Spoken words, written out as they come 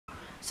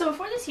So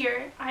before this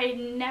year, I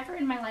never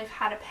in my life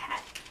had a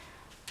pet.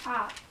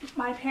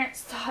 My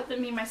parents thought that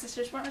me and my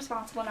sisters weren't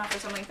responsible enough or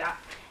something like that.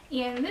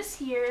 And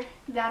this year,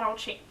 that all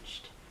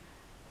changed.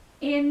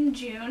 In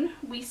June,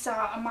 we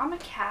saw a mama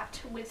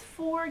cat with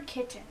 4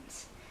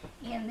 kittens,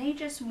 and they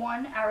just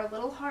won our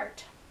little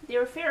heart. They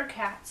were feral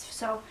cats,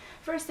 so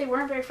first they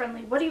weren't very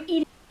friendly. What are you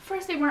eating?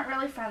 First they weren't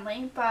really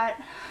friendly, but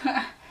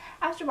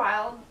after a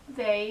while,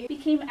 they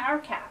became our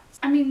cats.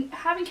 I mean,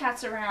 having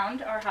cats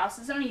around our house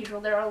is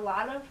unusual. There are a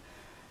lot of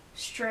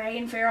stray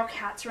and feral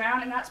cats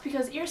around, and that's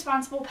because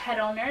irresponsible pet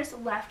owners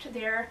left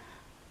their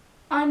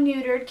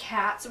unneutered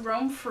cats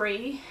roam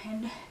free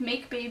and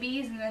make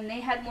babies, and then they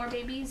had more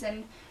babies,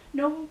 and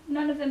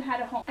none of them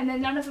had a home.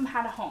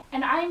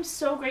 And I'm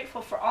so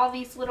grateful for all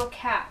these little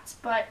cats,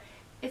 but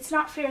it's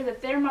not fair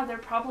that their mother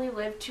probably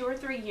lived 2 or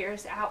 3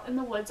 years out in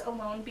the woods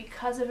alone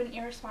because of an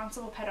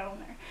irresponsible pet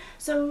owner.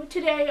 So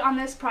today on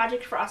this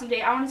Project for Awesome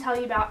Day, I want to tell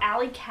you about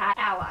Alley Cat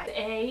Allies,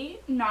 a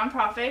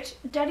nonprofit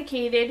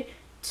dedicated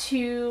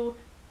to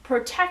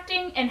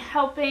protecting and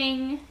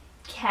helping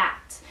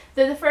cats.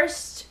 They're the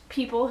first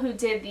people who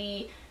did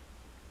the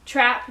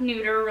trap,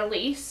 neuter,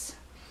 release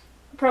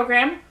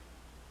program,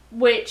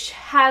 which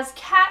has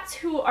cats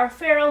who are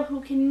feral, who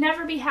can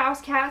never be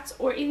house cats,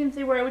 or even if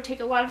they were, it would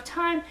take a lot of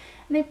time,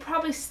 and they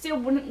probably still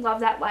wouldn't love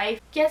that life.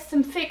 Gets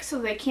them fixed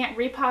so they can't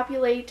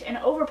repopulate and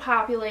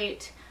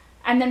overpopulate,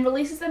 and then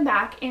releases them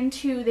back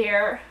into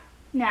their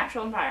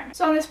natural environment.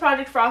 So on this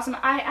Project for Awesome,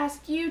 I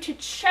ask you to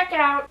check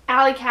out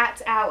Alley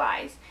Cat's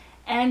Allies.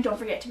 And don't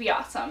forget to be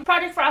awesome.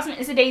 Project for Awesome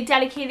is a day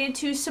dedicated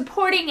to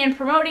supporting and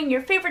promoting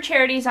your favorite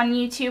charities on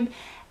YouTube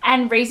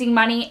and raising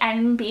money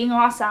and being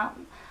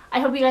awesome. I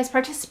hope you guys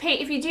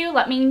participate. If you do,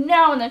 let me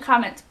know in the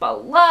comments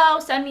below.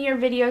 Send me your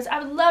videos.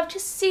 I would love to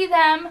see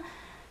them.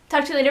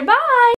 Talk to you later. Bye!